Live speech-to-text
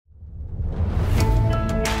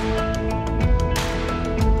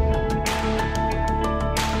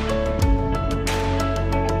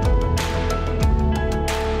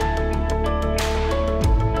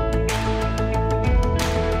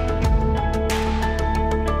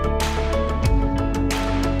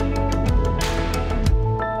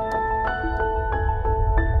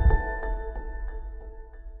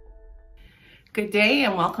Good day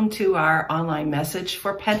and welcome to our online message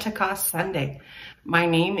for Pentecost Sunday. My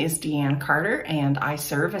name is Deanne Carter and I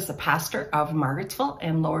serve as a pastor of Margarettsville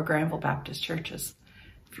and Lower Granville Baptist churches.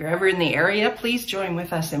 If you're ever in the area, please join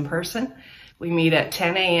with us in person. We meet at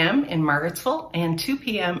 10 a.m. in Margarettsville and 2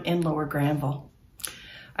 p.m. in Lower Granville.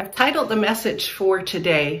 I've titled the message for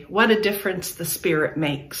today, What a Difference the Spirit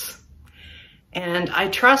Makes. And I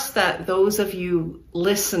trust that those of you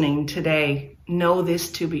listening today know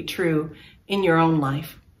this to be true in your own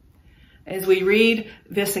life. As we read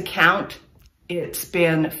this account, it's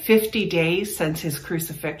been 50 days since his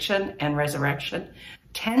crucifixion and resurrection,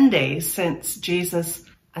 10 days since Jesus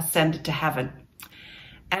ascended to heaven.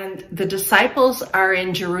 And the disciples are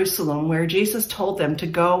in Jerusalem where Jesus told them to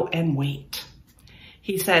go and wait.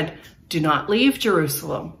 He said, "Do not leave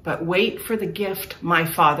Jerusalem, but wait for the gift my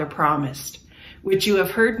Father promised, which you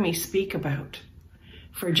have heard me speak about.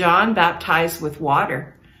 For John baptized with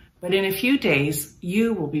water, but in a few days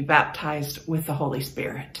you will be baptized with the Holy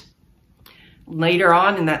Spirit." Later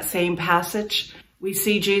on in that same passage, we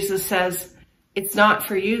see Jesus says, "It's not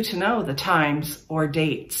for you to know the times or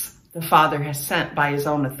dates the Father has sent by his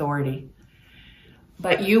own authority,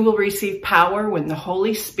 but you will receive power when the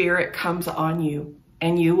Holy Spirit comes on you,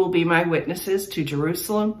 and you will be my witnesses to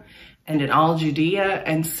Jerusalem and in all Judea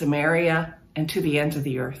and Samaria and to the ends of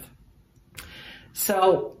the earth."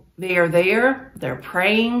 So they are there, they're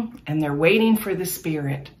praying, and they're waiting for the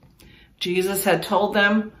Spirit. Jesus had told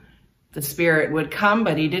them the Spirit would come,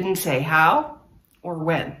 but he didn't say how or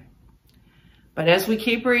when. But as we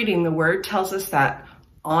keep reading, the word tells us that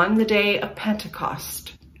on the day of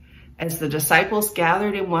Pentecost, as the disciples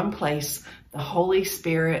gathered in one place, the Holy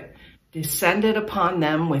Spirit descended upon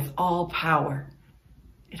them with all power.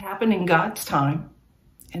 It happened in God's time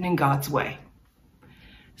and in God's way.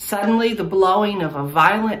 Suddenly, the blowing of a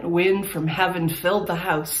violent wind from heaven filled the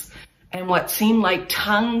house, and what seemed like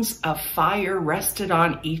tongues of fire rested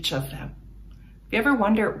on each of them. You ever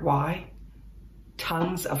wonder why?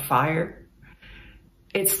 Tongues of fire?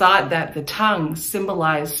 It's thought that the tongues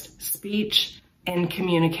symbolized speech and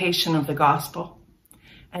communication of the gospel,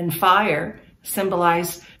 and fire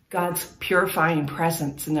symbolized God's purifying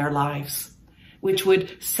presence in their lives, which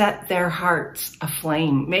would set their hearts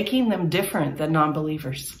aflame, making them different than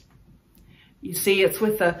non-believers. You see, it's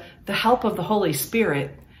with the help of the Holy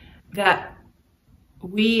Spirit that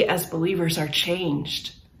we as believers are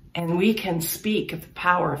changed and we can speak of the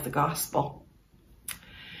power of the gospel.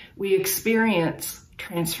 We experience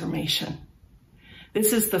transformation.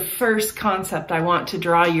 This is the first concept I want to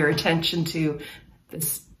draw your attention to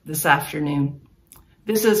this afternoon.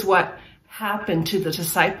 This is what happened to the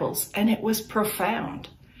disciples, and it was profound.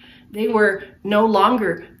 They were no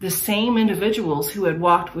longer the same individuals who had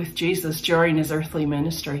walked with Jesus during his earthly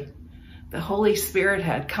ministry. The Holy Spirit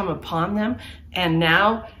had come upon them and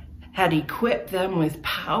now had equipped them with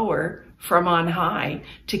power from on high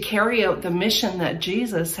to carry out the mission that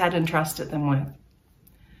Jesus had entrusted them with.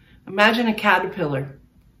 Imagine a caterpillar.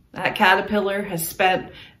 That caterpillar has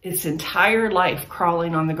spent its entire life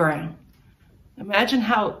crawling on the ground. Imagine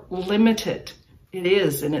how limited it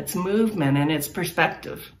is in its movement and its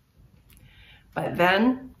perspective. But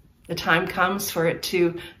then the time comes for it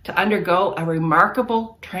to undergo a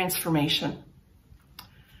remarkable transformation.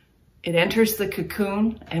 It enters the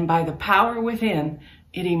cocoon, and by the power within,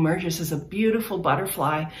 it emerges as a beautiful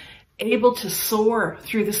butterfly, able to soar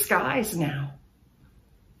through the skies now.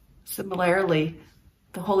 Similarly,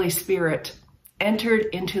 the Holy Spirit entered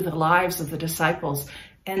into the lives of the disciples,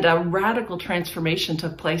 and a radical transformation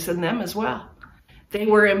took place in them as well. They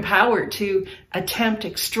were empowered to attempt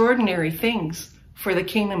extraordinary things for the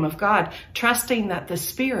kingdom of God, trusting that the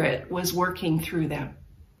Spirit was working through them.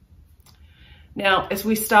 Now, as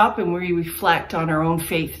we stop and we reflect on our own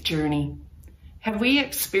faith journey, have we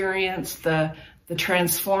experienced the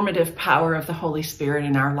transformative power of the Holy Spirit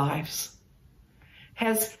in our lives?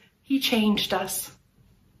 Has he changed us?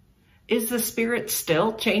 Is the Spirit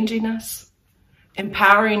still changing us?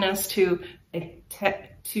 Empowering us to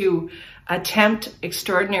attempt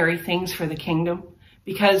extraordinary things for the kingdom?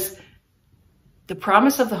 Because the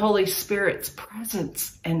promise of the Holy Spirit's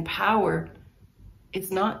presence and power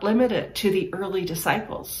is not limited to the early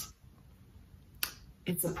disciples.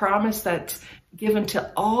 It's a promise that's given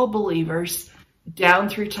to all believers down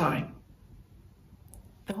through time.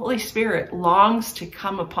 The Holy Spirit longs to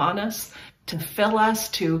come upon us, to fill us,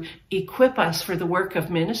 to equip us for the work of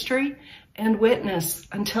ministry and witness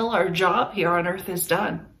until our job here on earth is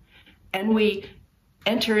done. And we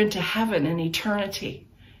enter into heaven and eternity,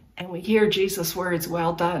 and we hear Jesus' words,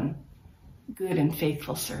 "Well done, good and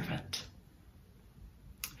faithful servant."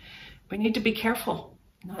 We need to be careful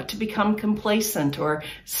not to become complacent or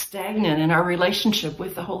stagnant in our relationship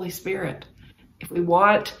with the Holy Spirit, if we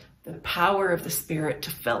want the power of the Spirit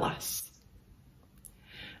to fill us.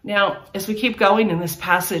 Now, as we keep going in this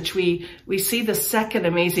passage, we see the second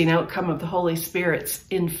amazing outcome of the Holy Spirit's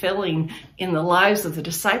infilling in the lives of the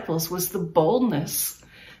disciples was the boldness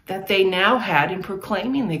that they now had in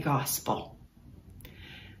proclaiming the gospel.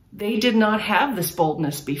 They did not have this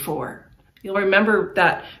boldness before. You'll remember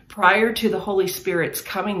that prior to the Holy Spirit's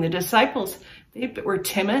coming, the disciples, they were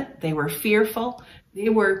timid, they were fearful, they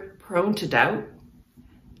were prone to doubt.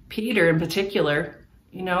 Peter in particular,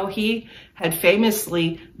 he had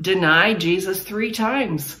famously denied Jesus 3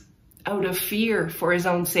 times out of fear for his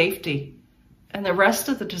own safety. And the rest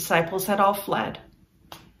of the disciples had all fled.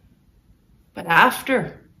 But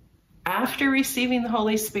after receiving the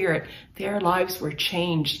Holy Spirit, their lives were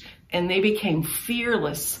changed and they became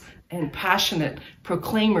fearless and passionate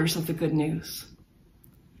proclaimers of the good news.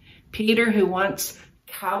 Peter, who once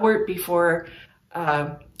cowered before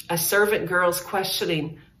a servant girl's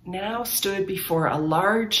questioning, now stood before a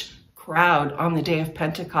large crowd on the day of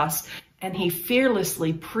Pentecost, and he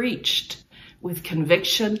fearlessly preached with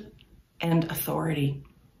conviction and authority.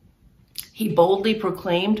 He boldly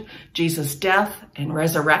proclaimed Jesus' death and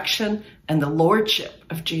resurrection and the lordship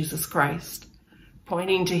of Jesus Christ,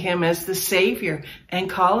 pointing to him as the Savior and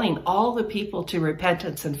calling all the people to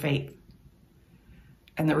repentance and faith.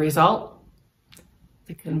 And the result?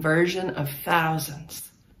 The conversion of thousands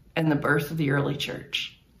and the birth of the early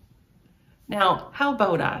church. Now, how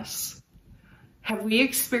about us? Have we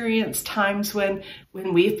experienced times when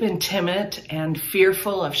we've been timid and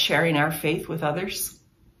fearful of sharing our faith with others?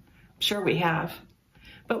 I'm sure we have.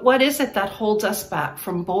 But what is it that holds us back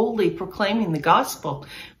from boldly proclaiming the gospel?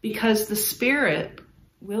 Because the Spirit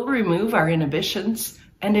will remove our inhibitions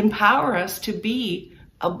and empower us to be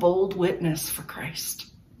a bold witness for Christ.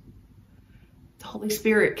 The Holy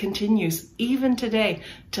Spirit continues even today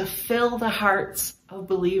to fill the hearts of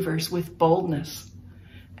believers with boldness.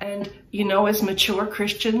 And as mature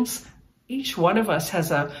Christians, each one of us has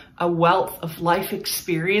a wealth of life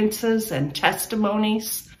experiences and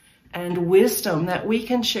testimonies and wisdom that we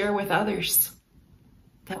can share with others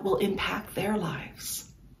that will impact their lives.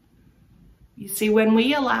 You see, when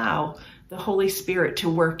we allow the Holy Spirit to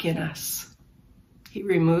work in us, he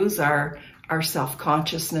removes our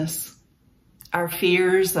self-consciousness, our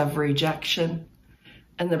fears of rejection,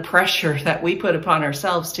 and the pressure that we put upon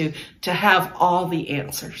ourselves to have all the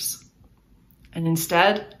answers. And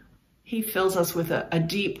instead, he fills us with a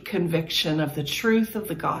deep conviction of the truth of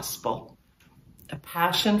the gospel, a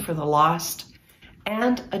passion for the lost,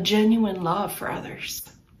 and a genuine love for others.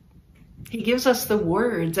 He gives us the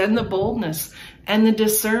words and the boldness and the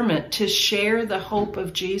discernment to share the hope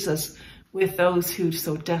of Jesus with those who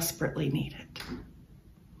so desperately need it.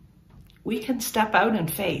 We can step out in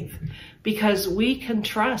faith because we can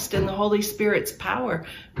trust in the Holy Spirit's power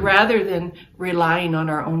rather than relying on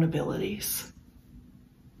our own abilities.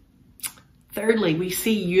 Thirdly, we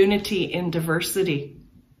see unity in diversity,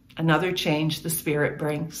 another change the Spirit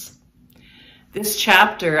brings. This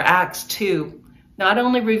chapter, Acts 2, not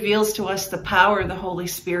only reveals to us the power of the Holy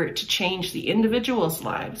Spirit to change the individual's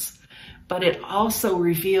lives, but it also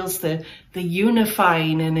reveals the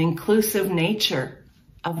unifying and inclusive nature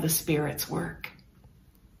of the Spirit's work.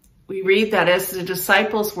 We read that as the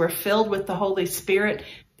disciples were filled with the Holy Spirit,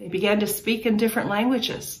 they began to speak in different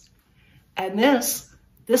languages. And this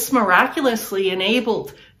miraculously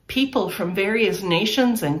enabled people from various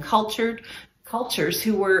nations and cultures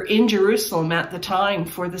who were in Jerusalem at the time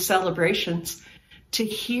for the celebrations to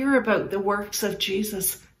hear about the works of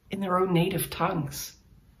Jesus in their own native tongues.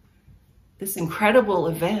 This incredible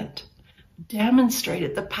event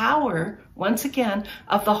demonstrated the power, once again,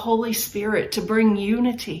 of the Holy Spirit to bring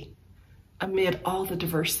unity amid all the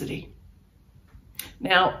diversity.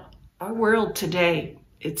 Now, our world today,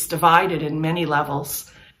 it's divided in many levels,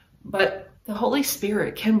 but the Holy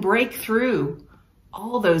Spirit can break through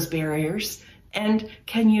all those barriers and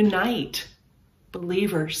can unite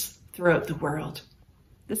believers throughout the world.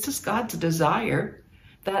 This is God's desire,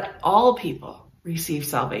 that all people receive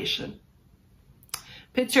salvation.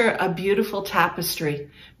 Picture a beautiful tapestry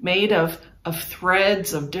made of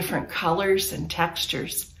threads of different colors and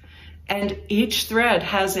textures, and each thread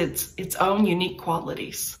has its own unique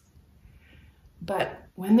qualities. But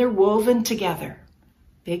when they're woven together,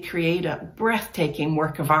 they create a breathtaking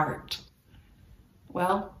work of art.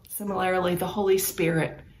 Well, similarly, the Holy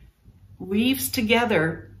Spirit weaves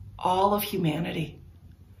together all of humanity,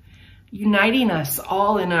 uniting us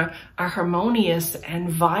all in a harmonious and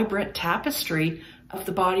vibrant tapestry of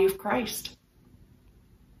the body of Christ.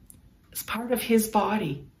 as part of his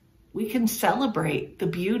body, we can celebrate the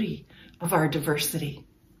beauty of our diversity.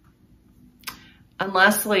 And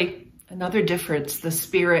lastly, another difference the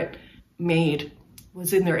Spirit made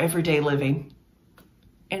was in their everyday living.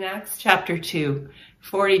 In Acts chapter 2,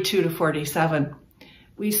 42 to 47,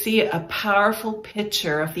 we see a powerful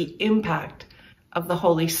picture of the impact of the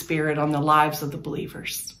Holy Spirit on the lives of the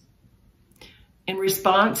believers. In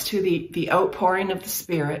response to the outpouring of the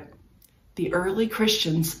Spirit, the early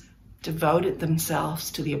Christians devoted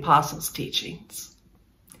themselves to the apostles' teachings.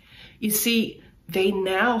 You see, they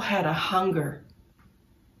now had a hunger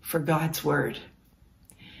for God's word.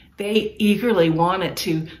 They eagerly wanted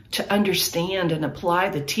to understand and apply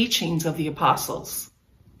the teachings of the apostles.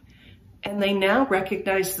 And they now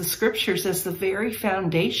recognized the scriptures as the very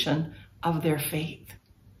foundation of their faith.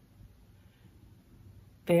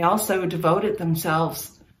 They also devoted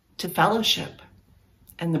themselves to fellowship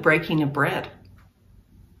and the breaking of bread.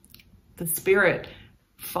 The Spirit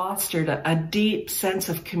fostered a deep sense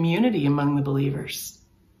of community among the believers.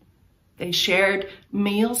 They shared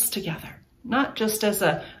meals together, not just as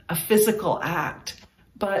a physical act,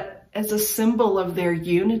 but as a symbol of their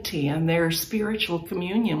unity and their spiritual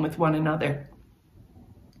communion with one another.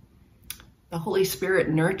 The Holy Spirit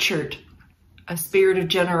nurtured a spirit of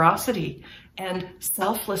generosity and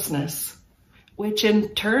selflessness, which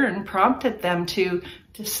in turn prompted them to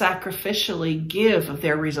sacrificially give of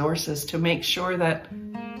their resources to make sure that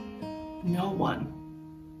no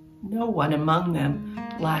one among them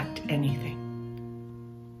lacked anything.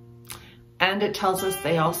 And it tells us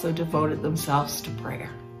they also devoted themselves to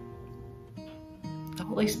prayer. The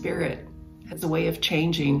Holy Spirit has a way of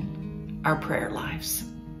changing our prayer lives.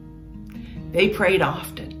 They prayed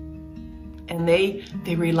often, and they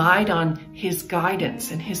relied on his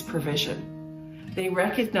guidance and his provision. They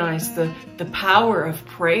recognized the power of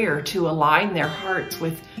prayer to align their hearts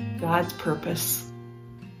with God's purpose,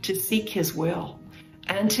 to seek his will,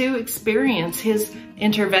 and to experience his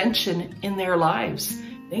intervention in their lives.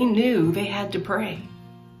 They knew they had to pray,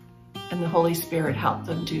 and the Holy Spirit helped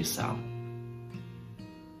them do so.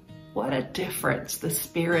 What a difference the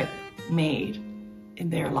Spirit made in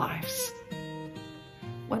their lives.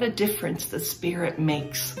 What a difference the Spirit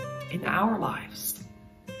makes in our lives.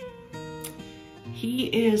 He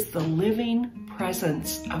is the living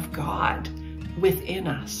presence of God within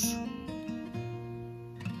us,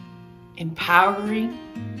 empowering,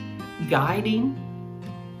 guiding,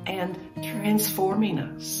 and transforming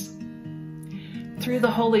us. Through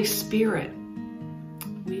the Holy Spirit,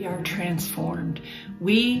 we are transformed.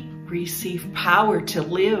 We receive power to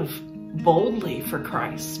live boldly for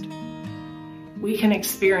Christ. We can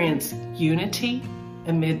experience unity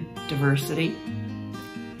amid diversity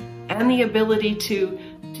and the ability to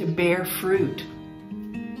bear fruit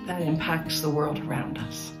that impacts the world around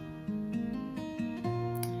us.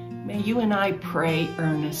 May you and I pray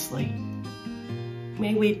earnestly.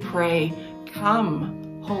 May we pray,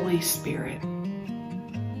 "Come, Holy Spirit,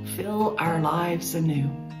 fill our lives anew.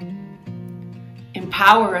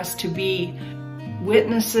 Empower us to be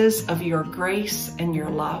witnesses of your grace and your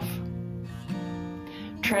love.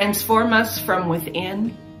 Transform us from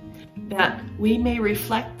within, that we may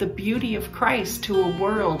reflect the beauty of Christ to a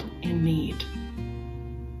world in need."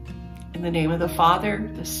 In the name of the Father,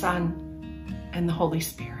 the Son, and the Holy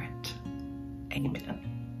Spirit. Amen.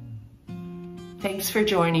 Thanks for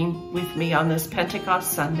joining with me on this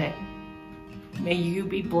Pentecost Sunday. May you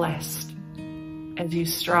be blessed as you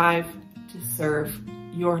strive to serve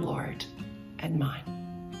your Lord and mine.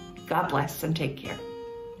 God bless and take care.